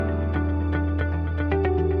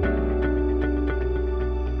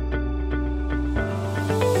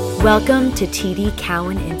Welcome to TD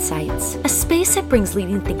Cowen Insights, a space that brings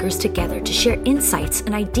leading thinkers together to share insights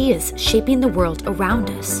and ideas shaping the world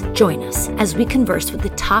around us. Join us as we converse with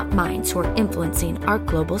the top minds who are influencing our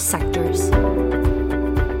global sectors.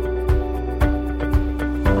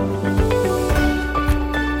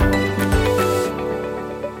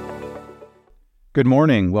 Good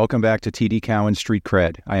morning. Welcome back to TD Cowen Street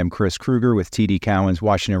Cred. I am Chris Kruger with TD Cowen's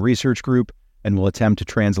Washington Research Group, and will attempt to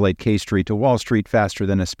translate K Street to Wall Street faster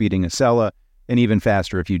than a speeding Acela, and even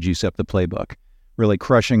faster if you juice up the playbook. Really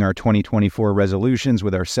crushing our 2024 resolutions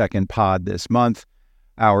with our second pod this month.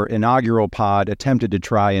 Our inaugural pod attempted to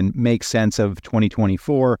try and make sense of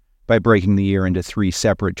 2024 by breaking the year into three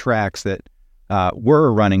separate tracks that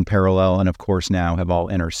were running parallel and, of course, now have all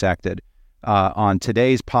intersected. On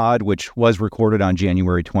today's pod, which was recorded on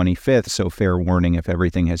January 25th, so fair warning if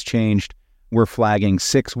everything has changed, we're flagging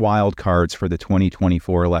 6 wild cards for the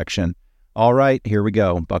 2024 election. All right, here we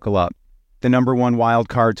go. Buckle up. The number one wild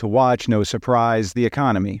card to watch, no surprise, the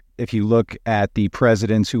economy. If you look at the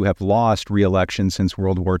presidents who have lost re-election since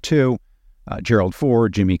World War II, Gerald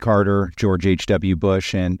Ford, Jimmy Carter, George H.W.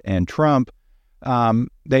 Bush, and Trump,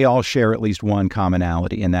 they all share at least one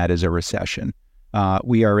commonality, and that is a recession.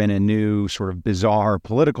 We are in a new sort of bizarre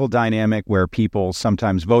political dynamic where people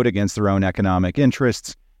sometimes vote against their own economic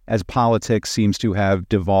interests, as politics seems to have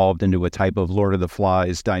devolved into a type of Lord of the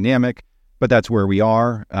Flies dynamic. But that's where we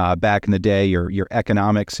are. Back in the day, your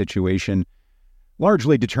economic situation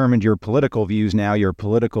largely determined your political views. Now your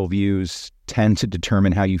political views tend to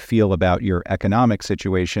determine how you feel about your economic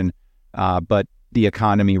situation. But the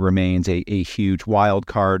economy remains a huge wild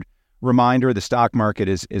card. Reminder, the stock market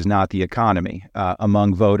is not the economy.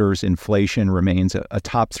 Among voters, inflation remains a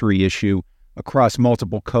top 3 issue across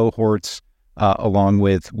multiple cohorts, along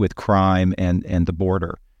with crime and the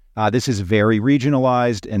border. This is very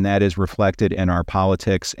regionalized, and that is reflected in our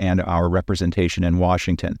politics and our representation in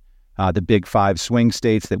Washington. The big 5 swing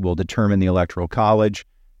states that will determine the Electoral College,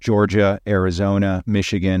 Georgia, Arizona,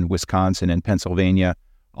 Michigan, Wisconsin, and Pennsylvania,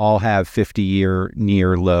 all have 50-year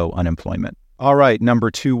near low unemployment. All right,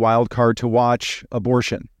 number 2 wild card to watch,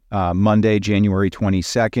 abortion. Monday, January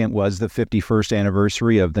 22nd, was the 51st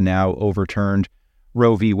anniversary of the now overturned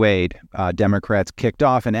Roe v. Wade. Democrats kicked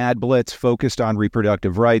off an ad blitz focused on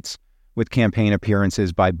reproductive rights with campaign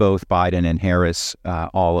appearances by both Biden and Harris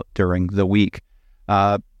all during the week.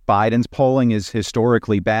 Biden's polling is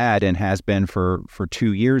historically bad and has been for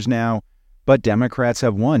 2 years now, but Democrats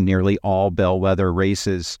have won nearly all bellwether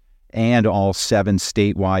races and all 7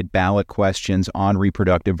 statewide ballot questions on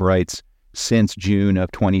reproductive rights since June of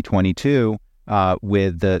 2022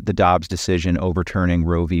 with the Dobbs decision overturning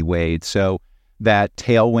Roe v. Wade. So that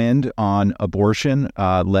tailwind on abortion,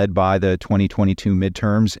 led by the 2022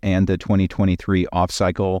 midterms and the 2023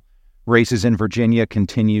 off-cycle races in Virginia,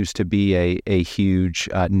 continues to be a huge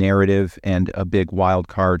narrative and a big wild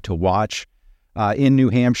card to watch. In New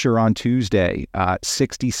Hampshire on Tuesday,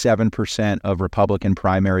 67% of Republican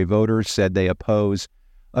primary voters said they oppose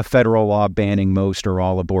a federal law banning most or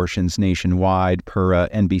all abortions nationwide, per a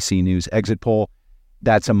NBC News exit poll.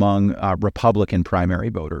 That's among Republican primary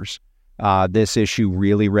voters. This issue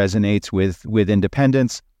really resonates with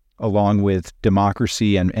independents, along with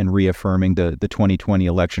democracy and reaffirming the 2020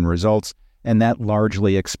 election results. And that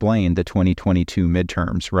largely explained the 2022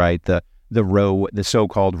 midterms, right? The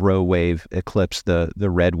so-called Roe wave eclipsed the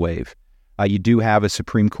red wave. You do have a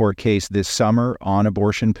Supreme Court case this summer on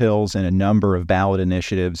abortion pills and a number of ballot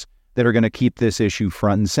initiatives that are going to keep this issue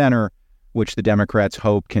front and center, which the Democrats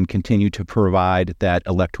hope can continue to provide that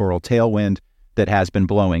electoral tailwind that has been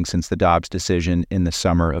blowing since the Dobbs decision in the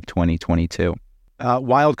summer of 2022.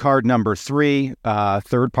 Wild card number 3,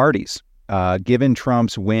 third parties. Given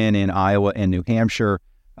Trump's win in Iowa and New Hampshire,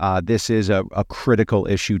 this is a critical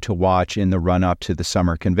issue to watch in the run-up to the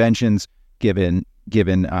summer conventions, given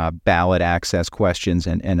ballot access questions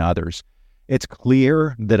and others. It's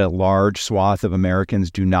clear that a large swath of Americans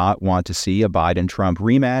do not want to see a Biden-Trump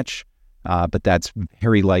rematch, but that's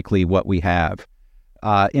very likely what we have.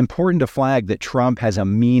 Important to flag that Trump has a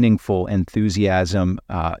meaningful enthusiasm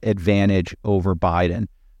advantage over Biden.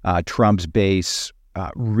 Trump's base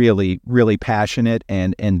really passionate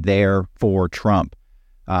and there for Trump.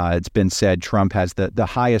 It's been said Trump has the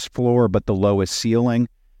highest floor but the lowest ceiling.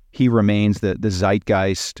 He remains the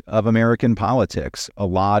zeitgeist of American politics. A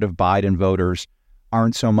lot of Biden voters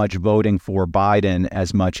aren't so much voting for Biden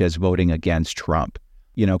as much as voting against Trump.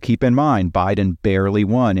 Keep in mind, Biden barely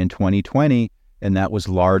won in 2020, and that was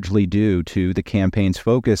largely due to the campaign's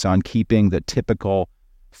focus on keeping the typical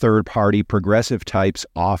third-party progressive types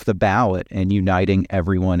off the ballot and uniting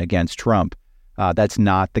everyone against Trump. That's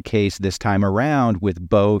not the case this time around, with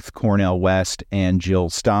both Cornel West and Jill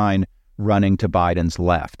Stein running to Biden's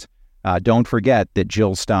left. Don't forget that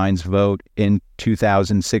Jill Stein's vote in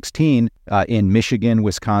 2016 in Michigan,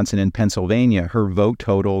 Wisconsin, and Pennsylvania, her vote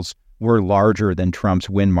totals were larger than Trump's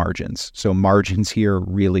win margins. So margins here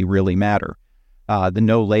really, really matter. The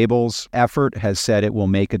No Labels effort has said it will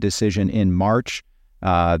make a decision in March.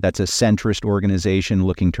 That's a centrist organization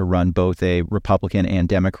looking to run both a Republican and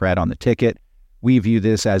Democrat on the ticket. We view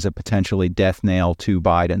this as a potentially death nail to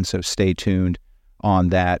Biden, so stay tuned on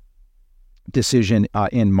that decision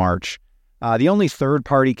in March. The only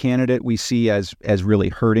third-party candidate we see as really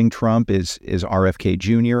hurting Trump is RFK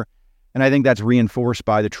Jr., and I think that's reinforced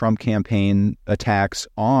by the Trump campaign attacks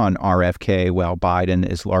on RFK, while Biden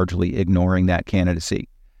is largely ignoring that candidacy.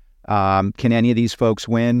 Can any of these folks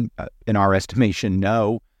win? In our estimation,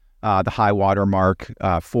 no. The high water mark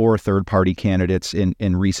for third-party candidates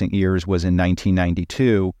in recent years was in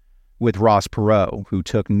 1992 with Ross Perot, who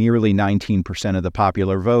took nearly 19% of the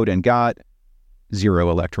popular vote and got 0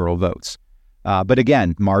 electoral votes. But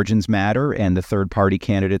again, margins matter, and the third-party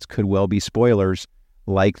candidates could well be spoilers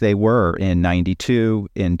like they were in 92,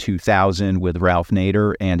 in 2000 with Ralph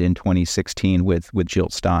Nader, and in 2016 with Jill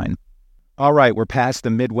Stein. All right, we're past the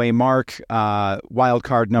midway mark. Wild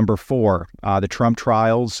card number 4, the Trump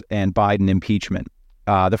trials and Biden impeachment.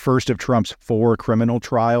 The first of Trump's 4 criminal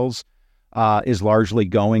trials is largely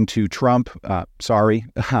going to Trump, a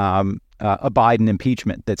Biden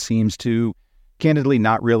impeachment that seems to candidly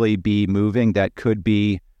not really be moving. That could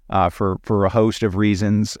be for a host of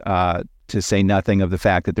reasons, to say nothing of the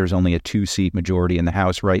fact that there's only a 2-seat majority in the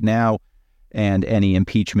House right now, and any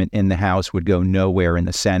impeachment in the House would go nowhere in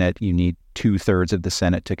the Senate. You need 2/3 of the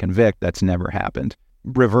Senate to convict. That's never happened.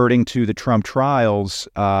 Reverting to the Trump trials,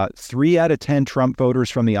 3 out of 10 Trump voters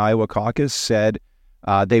from the Iowa caucus said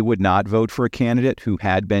they would not vote for a candidate who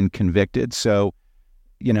had been convicted. So,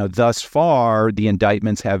 thus far, the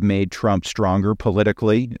indictments have made Trump stronger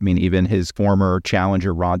politically. I mean, even his former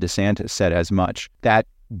challenger, Ron DeSantis, said as much. That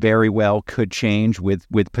very well could change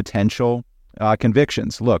with potential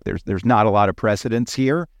convictions. Look, there's not a lot of precedents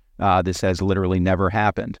here. This has literally never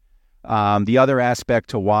happened. The other aspect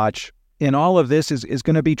to watch in all of this is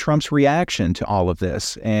going to be Trump's reaction to all of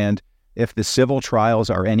this. And if the civil trials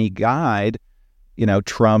are any guide,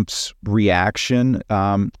 Trump's reaction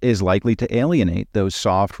is likely to alienate those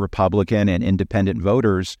soft Republican and independent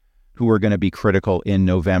voters who are going to be critical in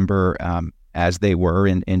November, as they were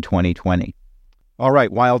in 2020. All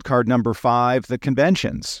right, wild card number 5, the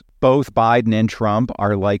conventions. Both Biden and Trump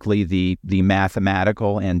are likely the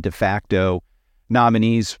mathematical and de facto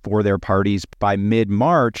nominees for their parties by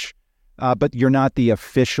mid-March, but you're not the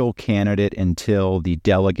official candidate until the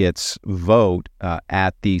delegates vote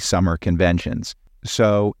at the summer conventions.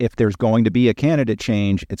 So if there's going to be a candidate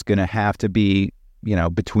change, it's going to have to be,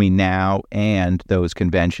 between now and those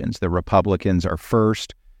conventions. The Republicans are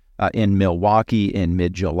first in Milwaukee in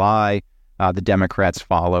mid-July. The Democrats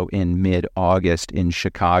follow in mid-August in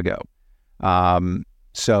Chicago.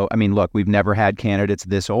 So, look, we've never had candidates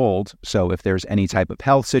this old. So if there's any type of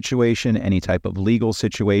health situation, any type of legal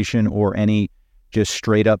situation, or any just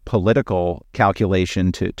straight up political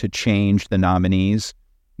calculation to change the nominees,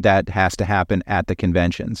 that has to happen at the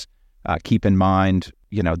conventions. Keep in mind,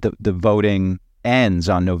 the voting ends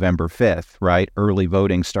on November 5th, right? Early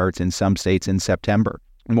voting starts in some states in September.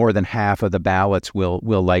 More than half of the ballots will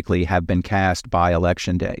likely have been cast by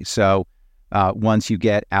Election Day. So once you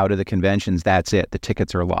get out of the conventions, that's it. The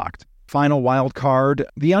tickets are locked. Final wild card,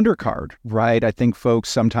 the undercard, right? I think folks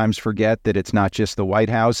sometimes forget that it's not just the White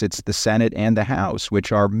House, it's the Senate and the House,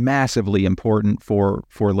 which are massively important for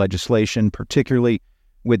legislation, particularly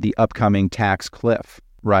with the upcoming tax cliff,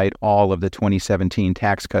 right? All of the 2017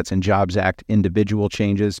 Tax Cuts and Jobs Act individual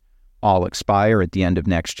changes all expire at the end of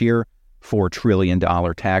next year. $4 trillion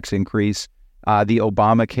tax increase. The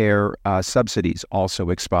Obamacare subsidies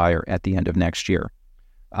also expire at the end of next year.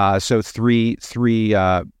 So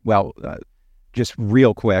just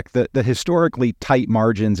real quick, the historically tight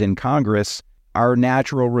margins in Congress are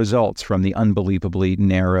natural results from the unbelievably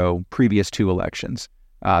narrow previous 2 elections.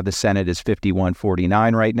 The Senate is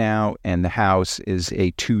 51-49 right now, and the House is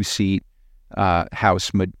a 2-seat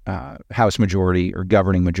House majority or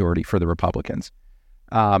governing majority for the Republicans.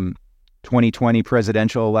 2020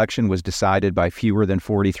 presidential election was decided by fewer than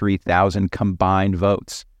 43,000 combined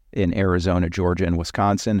votes in Arizona, Georgia, and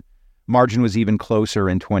Wisconsin. Margin was even closer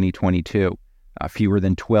in 2022. Fewer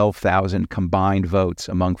than 12,000 combined votes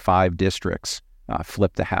among 5 districts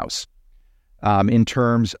flipped the House. In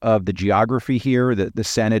terms of the geography here, the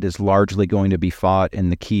Senate is largely going to be fought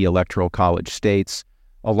in the key electoral college states.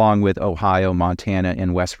 along with Ohio, Montana,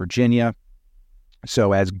 and West Virginia.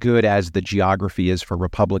 So as good as the geography is for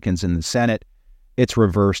Republicans in the Senate, it's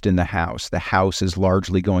reversed in the House. The House is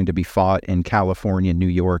largely going to be fought in California, New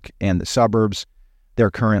York, and the suburbs. There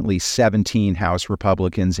are currently 17 House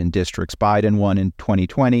Republicans in districts Biden won in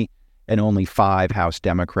 2020, and only 5 House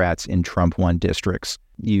Democrats in Trump won districts.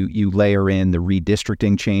 You layer in the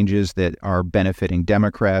redistricting changes that are benefiting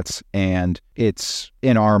Democrats, and it's,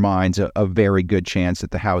 in our minds, a very good chance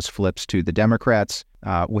that the House flips to the Democrats,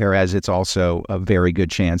 whereas it's also a very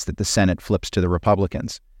good chance that the Senate flips to the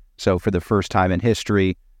Republicans. So for the first time in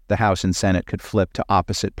history, the House and Senate could flip to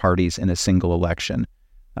opposite parties in a single election.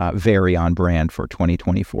 Very on brand for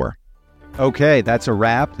 2024. Okay, that's a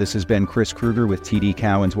wrap. This has been Chris Kruger with TD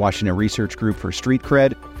Cowen's Washington Research Group for Street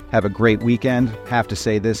Cred. Have a great weekend. Have to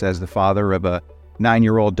say this as the father of a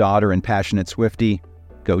 9-year-old daughter and passionate Swiftie.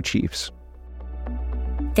 Go Chiefs.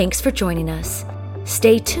 Thanks for joining us.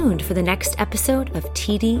 Stay tuned for the next episode of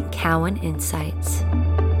TD Cowen Insights.